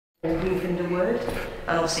Word,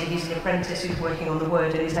 and obviously he's an apprentice who's working on the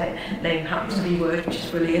Word, and his name happens to be Word, which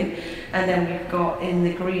is brilliant. And then we've got in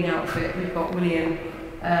the green outfit, we've got William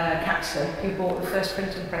Caxton, who bought the first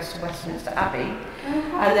printing press to Westminster Abbey.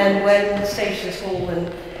 And then when the station is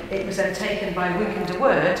fallen, it was then taken by Wynkyn de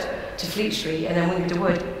Worde to Fleet Street, and then Wynkyn de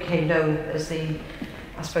Worde became known as the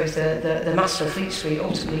master of Fleet Street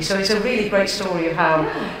ultimately. So it's a really great story of how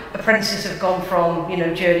apprentices have gone from,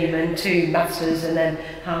 journeymen to masters, and then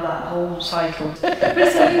how that whole cycle. But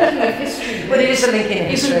it's a linking of history. But it is a linking of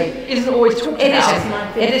history. It isn't always talked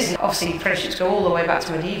about. It isn't. Obviously, apprenticeships go all the way back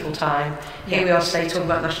to medieval time. Here we are today talking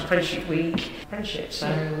about National Apprenticeship Week. Apprenticeships. So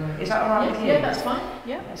is that all right with you? Yeah, that's fine.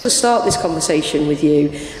 Yeah. To start this conversation with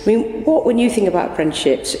you, I mean, when you think about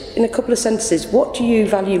apprenticeships, in a couple of sentences, what do you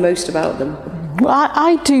value most about them? Well,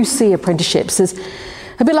 I do see apprenticeships as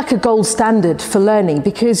a bit like a gold standard for learning,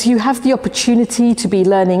 because you have the opportunity to be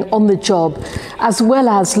learning on the job as well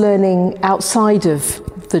as learning outside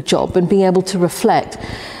of the job and being able to reflect.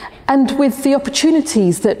 And with the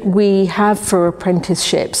opportunities that we have for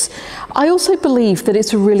apprenticeships, I also believe that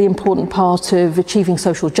it's a really important part of achieving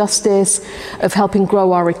social justice, of helping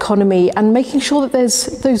grow our economy, and making sure that there's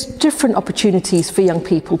those different opportunities for young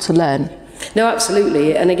people to learn. No,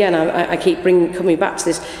 absolutely. And again, I keep coming back to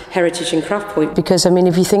this heritage and craft point, because, I mean,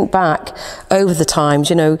 if you think back over the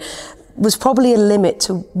times, was probably a limit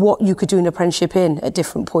to what you could do an apprenticeship in at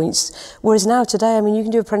different points. Whereas now today, I mean, you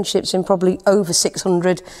can do apprenticeships in probably over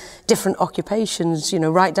 600 different occupations,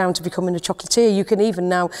 right down to becoming a chocolatier. You can even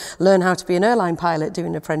now learn how to be an airline pilot doing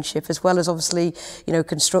an apprenticeship, as well as obviously,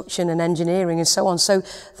 construction and engineering and so on. So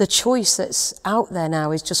the choice that's out there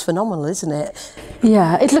now is just phenomenal, isn't it?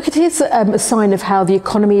 Yeah, it is a sign of how the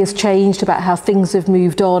economy has changed, about how things have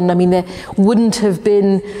moved on. I mean, there wouldn't have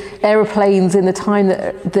been aeroplanes in the time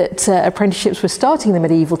that apprenticeships were starting in the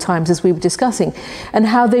medieval times, as we were discussing, and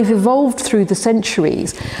how they've evolved through the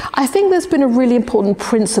centuries. I think there's been a really important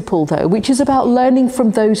principle, though, which is about learning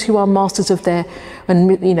from those who are masters of their,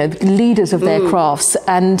 and leaders of their crafts,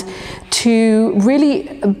 and to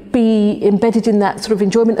really be embedded in that sort of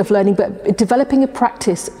enjoyment of learning, but developing a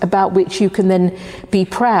practice about which you can then be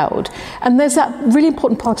proud. And there's that really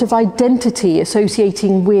important part of identity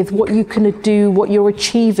associating with what you can do, what you're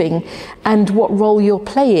achieving, and what role you're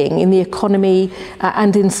playing in the economy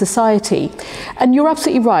and in society. And you're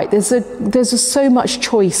absolutely right. There's so much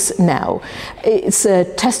choice now. It's a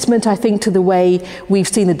testament, I think, to the way we've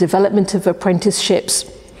seen the development of apprenticeships,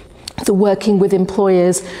 the working with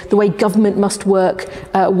employers, the way government must work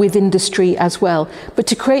with industry as well, but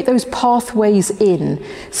to create those pathways in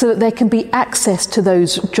so that there can be access to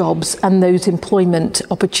those jobs and those employment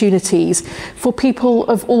opportunities for people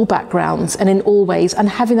of all backgrounds and in all ways, and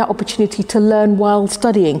having that opportunity to learn while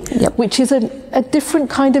studying, which is a different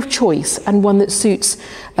kind of choice, and one that suits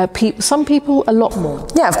some people a lot more.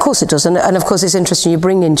 Yeah, of course it does. And of course it's interesting you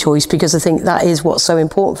bring in choice, because I think that is what's so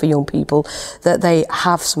important for young people, that they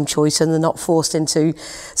have some choice and they're not forced into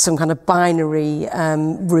some kind of binary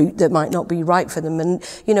route that might not be right for them. And,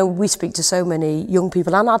 we speak to so many young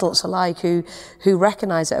people and adults alike who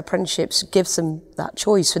recognise that apprenticeships gives them that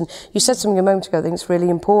choice. And you said something a moment ago, I think it's really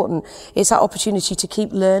important. It's that opportunity to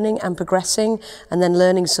keep learning and progressing, and then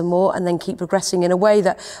learning some more, and then keep progressing in a way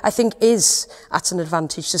that I think is at an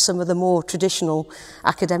advantage to some of the more traditional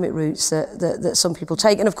academic routes that some people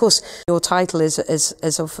take. And of course, your title is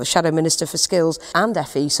of Shadow Minister for Skills and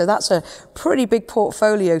FE, so that's a pretty big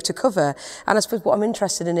portfolio to cover. And I suppose what I'm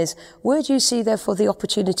interested in is, where do you see therefore the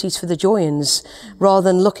opportunities for the joins,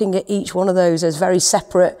 rather than looking at each one of those as very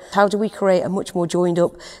separate? How do we create a much more joined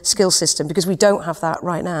up skill system, because we don't have that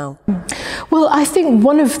right now? Well, I think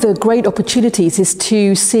one of the great opportunities is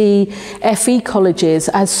to see FE colleges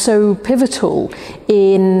as so pivotal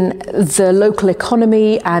in the local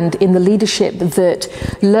economy and in the leadership that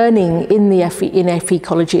learning in FE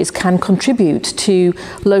colleges can contribute to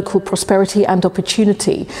local prosperity and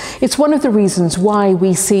opportunity. It's one of the reasons why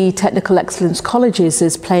we see technical excellence colleges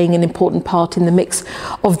as playing an important part in the mix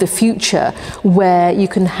of the future, where you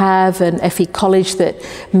can have an FE college that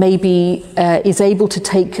maybe is able to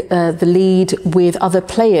take the lead with other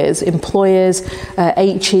players, employers,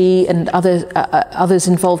 HE and others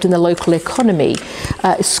involved in the local economy,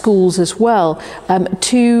 schools as well,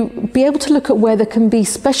 to be able to look at where there can be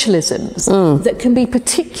specialisms that can be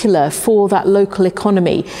particular for that local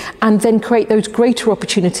economy, and then create those greater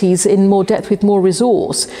opportunities in more depth with more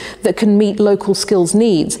resource that can meet local skills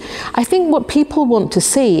needs. I think what people want to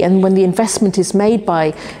see, and when the investment is made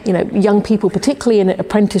by young people, particularly in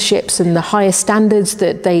apprenticeships, and the higher standards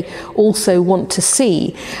that they also want to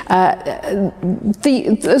see,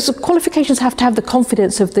 those qualifications have to have the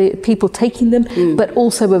confidence of the people taking them but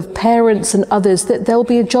also of parents and others, that there'll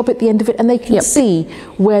be a job at the end of it and they can see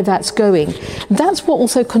where that's going. That's what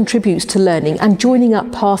also contributes to learning and joining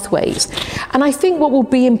up pathways. And I think what will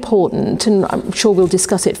be important, and I'm sure we'll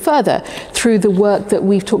discuss it further through the work that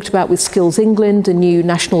we've talked about with Skills England, a new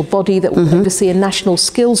national body that will oversee a national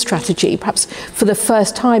skills strategy, perhaps for the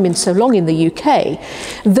first time in so long in the UK,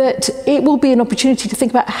 that it will be an opportunity to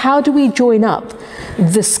think about how do we join up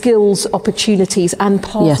the skills opportunities and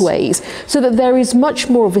pathways so that there is much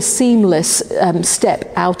more of a seamless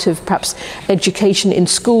step out of perhaps education in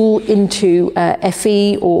school into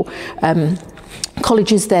FE or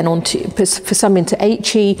colleges, then on to, for some into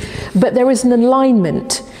HE, but there is an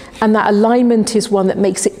alignment. And that alignment is one that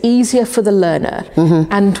makes it easier for the learner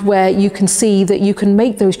and where you can see that you can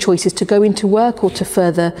make those choices to go into work or to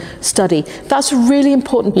further study. That's a really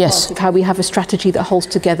important part of how we have a strategy that holds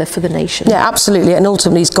together for the nation. Yeah, absolutely. And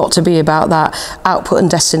ultimately it's got to be about that output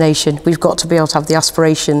and destination. We've got to be able to have the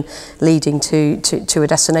aspiration leading to a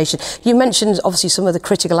destination. You mentioned obviously some of the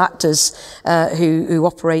critical actors who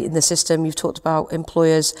operate in the system. You've talked about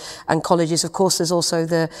employers and colleges. Of course, there's also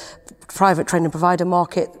the private training provider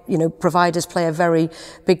market. You know, providers play a very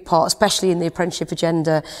big part, especially in the apprenticeship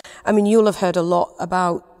agenda. I mean, you'll have heard a lot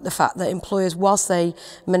about the fact that employers, whilst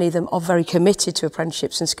many of them are very committed to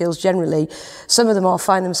apprenticeships and skills generally, some of them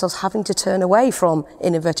find themselves having to turn away from,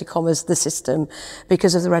 in inverted commas, the system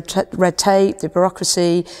because of the red tape, the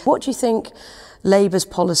bureaucracy. What do you think Labour's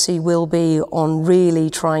policy will be on really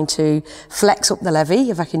trying to flex up the levy,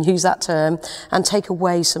 if I can use that term, and take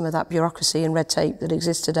away some of that bureaucracy and red tape that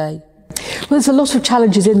exists today? Well, there's a lot of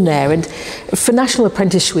challenges in there, and for National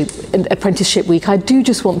Apprenticeship Week, I do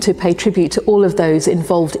just want to pay tribute to all of those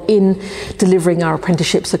involved in delivering our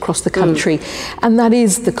apprenticeships across the country, and that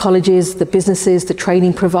is the colleges, the businesses, the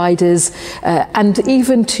training providers, and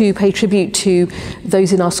even to pay tribute to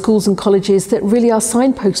those in our schools and colleges that really are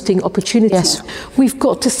signposting opportunities. We've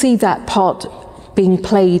got to see that part being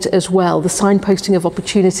played as well, the signposting of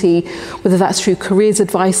opportunity, whether that's through careers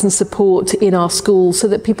advice and support in our schools, so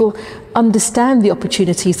that people understand the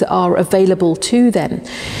opportunities that are available to them.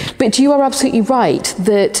 But you are absolutely right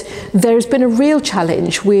that there's been a real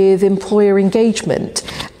challenge with employer engagement,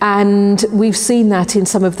 and we've seen that in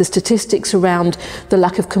some of the statistics around the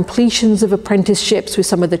lack of completions of apprenticeships, with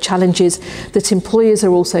some of the challenges that employers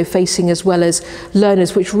are also facing as well as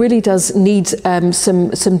learners, which really does need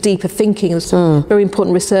some deeper thinking and some very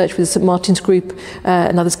important research with the St Martin's Group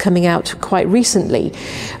and others coming out quite recently.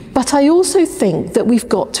 But I also think that we've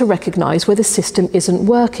got to recognise where the system isn't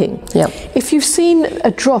working. If you've seen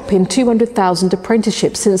a drop in 200,000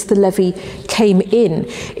 apprenticeships since the levy came in,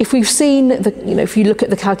 if we've seen, if you look at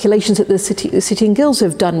the calculations that the City and Guilds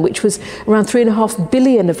have done, which was around £3.5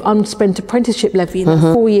 billion of unspent apprenticeship levy in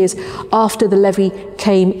the 4 years after the levy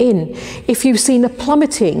came in, if you've seen a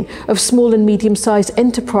plummeting of small and medium-sized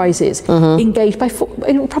enterprises engaged by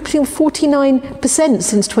probably 49%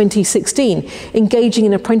 since 2016, engaging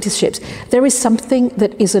in apprenticeships, there is something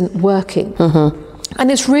that isn't working. And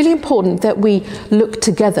it's really important that we look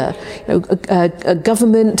together,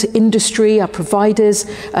 government, industry, our providers,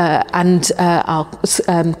 and our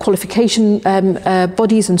qualification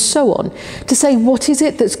bodies and so on, to say what is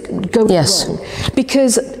it that's going wrong.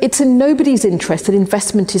 Because it's in nobody's interest that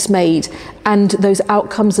investment is made and those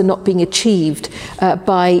outcomes are not being achieved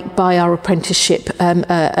by our apprenticeship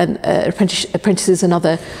apprentices and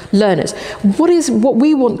other learners. What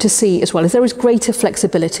we want to see as well is there is greater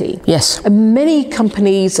flexibility. And many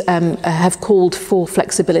companies have called for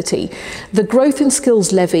flexibility. The Growth in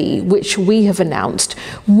Skills Levy, which we have announced,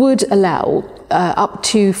 would allow up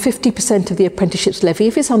to 50% of the apprenticeships levy,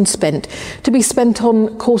 if it's unspent, to be spent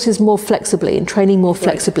on courses more flexibly and training more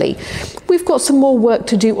flexibly. We've got some more work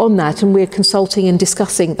to do on that, and we're consulting and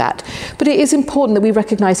discussing that. But it is important that we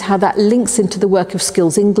recognise how that links into the work of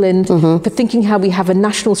Skills England, for thinking how we have a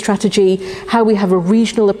national strategy, how we have a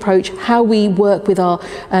regional approach, how we work with our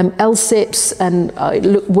LSIPs and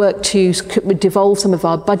work to devolve some of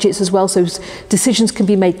our budgets as well, so decisions can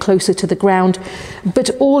be made closer to the ground. But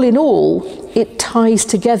all in all, it ties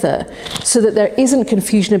together so that there isn't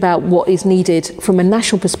confusion about what is needed from a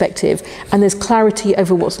national perspective, and there's clarity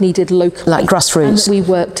over what's needed locally. Like grassroots. And that we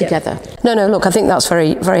work together. No, look, I think that's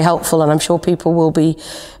very, very helpful, and I'm sure people will be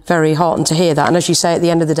very heartened to hear that. And as you say, at the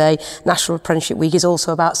end of the day, National Apprenticeship Week is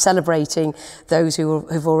also about celebrating those who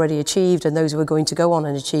have already achieved and those who are going to go on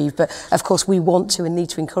and achieve. But of course, we want to and need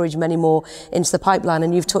to encourage many more into the pipeline.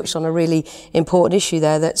 And you've touched on a really important issue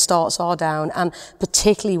there, that starts are down, and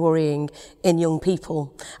particularly worrying in young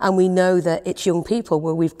people, and we know that it's young people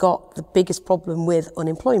where we've got the biggest problem with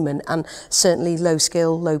unemployment and certainly low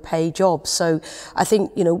skill, low pay jobs. So I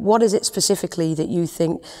think, you know, what is it specifically that you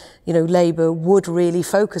think, you know, Labour would really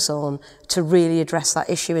focus on to really address that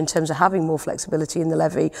issue in terms of having more flexibility in the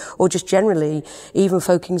levy, or just generally even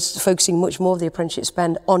focusing much more of the apprenticeship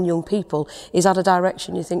spend on young people? Is that a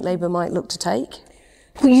direction you think Labour might look to take?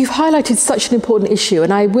 Well, you've highlighted such an important issue,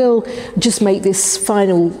 and I will just make this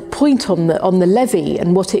final point on the levy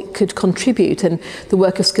and what it could contribute, and the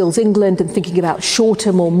work of Skills England and thinking about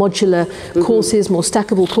shorter, more modular courses, more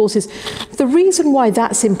stackable courses. The reason why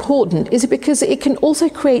that's important is because it can also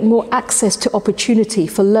create more access to opportunity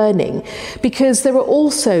for learning, because there are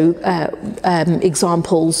also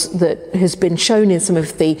examples that has been shown in some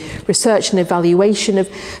of the research and evaluation of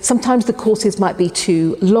sometimes the courses might be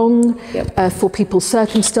too long for people's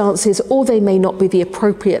circumstances, or they may not be the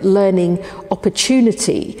appropriate learning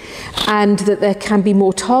opportunity, and that there can be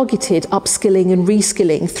more targeted upskilling and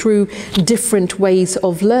reskilling through different ways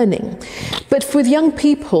of learning. But for young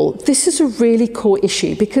people, this is a really core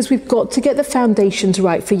issue, because we've got to get the foundations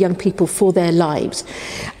right for young people for their lives.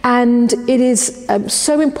 And it is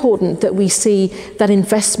so important that we see that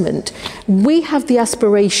investment. We have the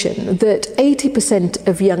aspiration that 80%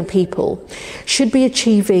 of young people should be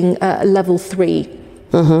achieving level 3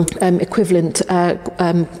 equivalent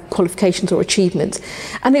qualifications or achievements.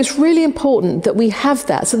 And it's really important that we have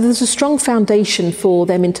that, so there's a strong foundation for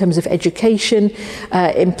them in terms of education,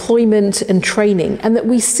 employment and training, and that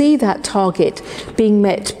we see that target being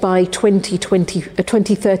met by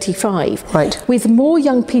 2035, right, with more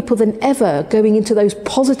young people than ever going into those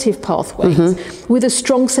positive pathways, with a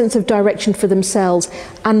strong sense of direction for themselves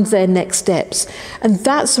and their next steps. And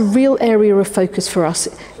that's a real area of focus for us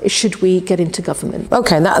should we get into government.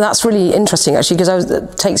 Okay, that's really interesting actually, because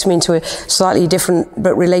it takes me into a slightly different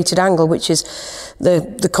but related angle, which is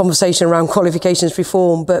the conversation around qualifications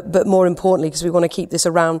reform, but more importantly, because we want to keep this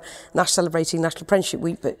around celebrating National Apprenticeship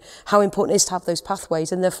Week, but how important it is to have those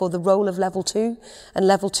pathways, and therefore the role of level 2 and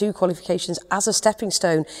level 2 qualifications as a stepping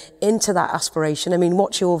stone into that aspiration. I mean,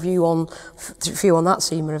 what's your view on that,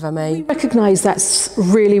 Seema, if I may? We recognise that's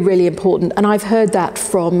really, really important, and I've heard that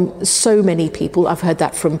from so many people. I've heard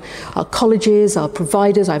that from our colleges, our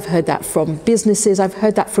providers, I've heard that from businesses, I've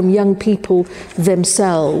heard that from young people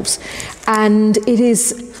themselves. And it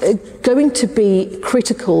is going to be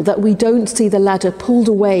critical that we don't see the ladder pulled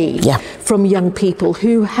away from young people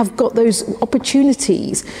who have got those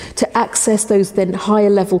opportunities to access those then higher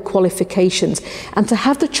level qualifications, and to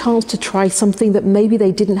have the chance to try something that maybe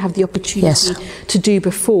they didn't have the opportunity to do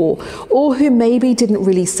before, or who maybe didn't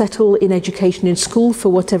really settle in education in school for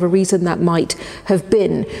whatever reason that might have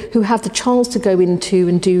been, who have the chance to go into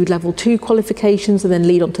and do level 2 qualifications and then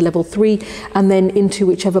lead on to level 3 and then into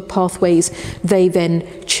whichever pathways they then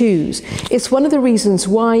choose. It's one of the reasons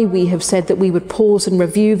why we have said that we would pause and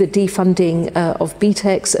review the defunding of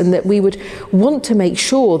BTECs, and that we would want to make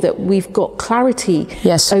sure that we've got clarity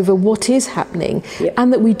over what is happening,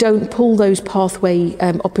 and that we don't pull those pathway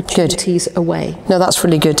opportunities away. No, that's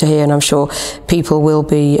really good to hear, and I'm sure people will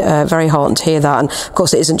be very heartened to hear that. And of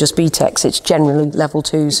course it isn't just BTECs, it's generally level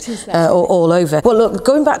 2s all over. Well, look,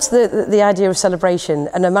 going back to the idea of celebration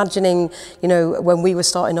and imagining, you know, when we were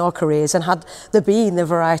starting our careers, and had there been the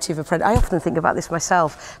variety of apprenticeships, I often think about this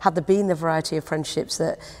myself, had there been the variety of apprenticeships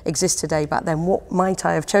that exist today back then, what might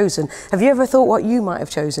I have chosen? Have you ever thought what you might have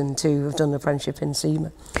chosen to have done an apprenticeship in,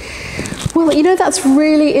 Seema? Well, you know, that's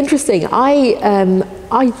really interesting.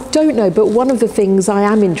 I don't know, but one of the things I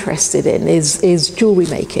am interested in is jewellery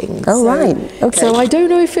making. Oh, right. Okay. So I don't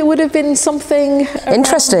know if it would have been something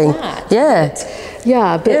interesting.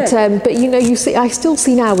 But you know, you see, I still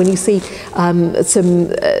see now when you see some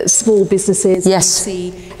small businesses, you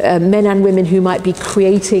see men and women who might be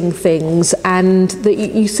creating things, and that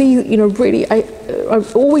you see, you know, really,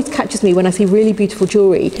 it always catches me when I see really beautiful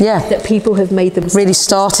jewellery that people have made themselves. Really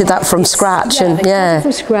started that from scratch. Started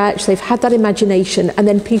from scratch, they've had that imagination, and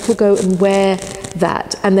then people go and wear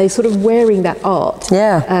that, and they're sort of wearing that art.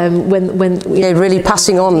 When really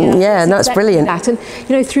passing on. No, it's brilliant. That. And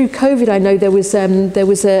you know, through COVID, I know there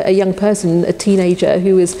was a young person, a teenager,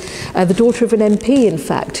 who was the daughter of an MP, in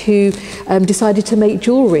fact, who decided to make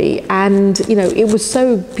jewellery, and you know, it was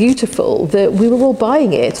so beautiful that we were all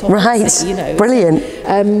buying it. Right, you know, brilliant.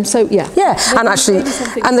 And actually,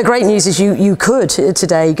 and the great news is you could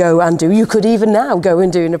today go and do. You could even now go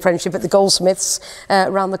and do an apprenticeship at the Goldsmiths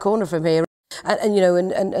around the corner from here. And you know,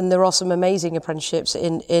 and there are some amazing apprenticeships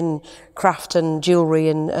in craft and jewellery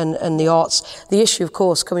and the arts. The issue, of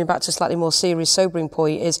course, coming back to a slightly more serious, sobering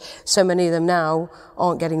point, is so many of them now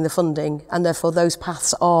aren't getting the funding, and therefore those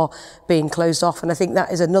paths are being closed off. And I think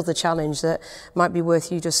that is another challenge that might be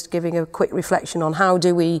worth you just giving a quick reflection on. How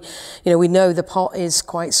do we, you know, we know the pot is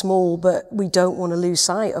quite small, but we don't want to lose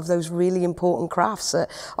sight of those really important crafts that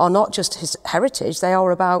are not just heritage, they are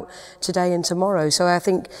about today and tomorrow. So I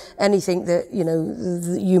think anything that, you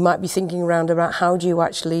know, you might be thinking around about how do you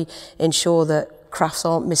actually ensure that crafts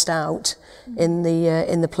aren't missed out in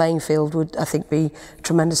the playing field would, I think, be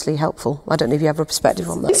tremendously helpful. I don't know if you have a perspective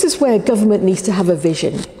on that. This is where government needs to have a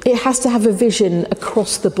vision. It has to have a vision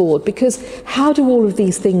across the board, because how do all of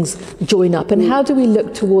these things join up, and how do we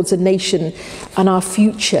look towards a nation and our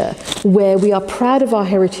future where we are proud of our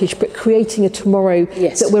heritage but creating a tomorrow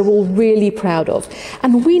that we're all really proud of?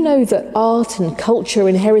 And we know that art and culture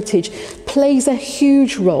and heritage plays a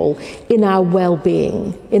huge role in our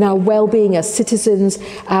well-being as citizens,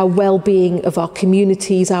 our well-being of our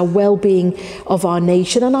communities, our well-being of our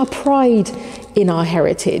nation, and our pride in our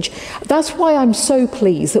heritage. That's why I'm so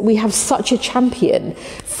pleased that we have such a champion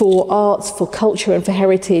for arts, for culture and for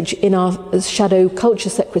heritage in our Shadow Culture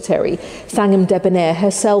Secretary, Thangam Debonair,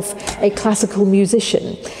 herself a classical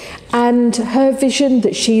musician. And her vision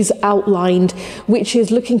that she's outlined, which is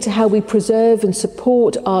looking to how we preserve and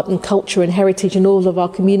support art and culture and heritage in all of our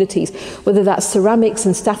communities, whether that's ceramics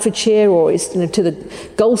in Staffordshire or it's, you know, to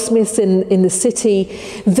the goldsmiths in the city,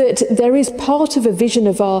 that there is part of a vision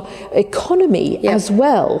of our economy as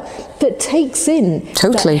well that takes in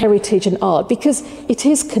that heritage and art, because it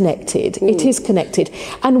is connected. It is connected.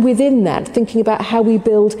 And within that, thinking about how we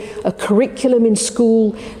build a curriculum in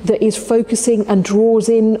school that is focusing and draws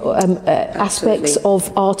in aspects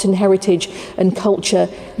of art and heritage and culture,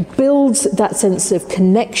 builds that sense of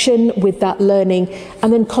connection with that learning,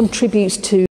 and then contributes to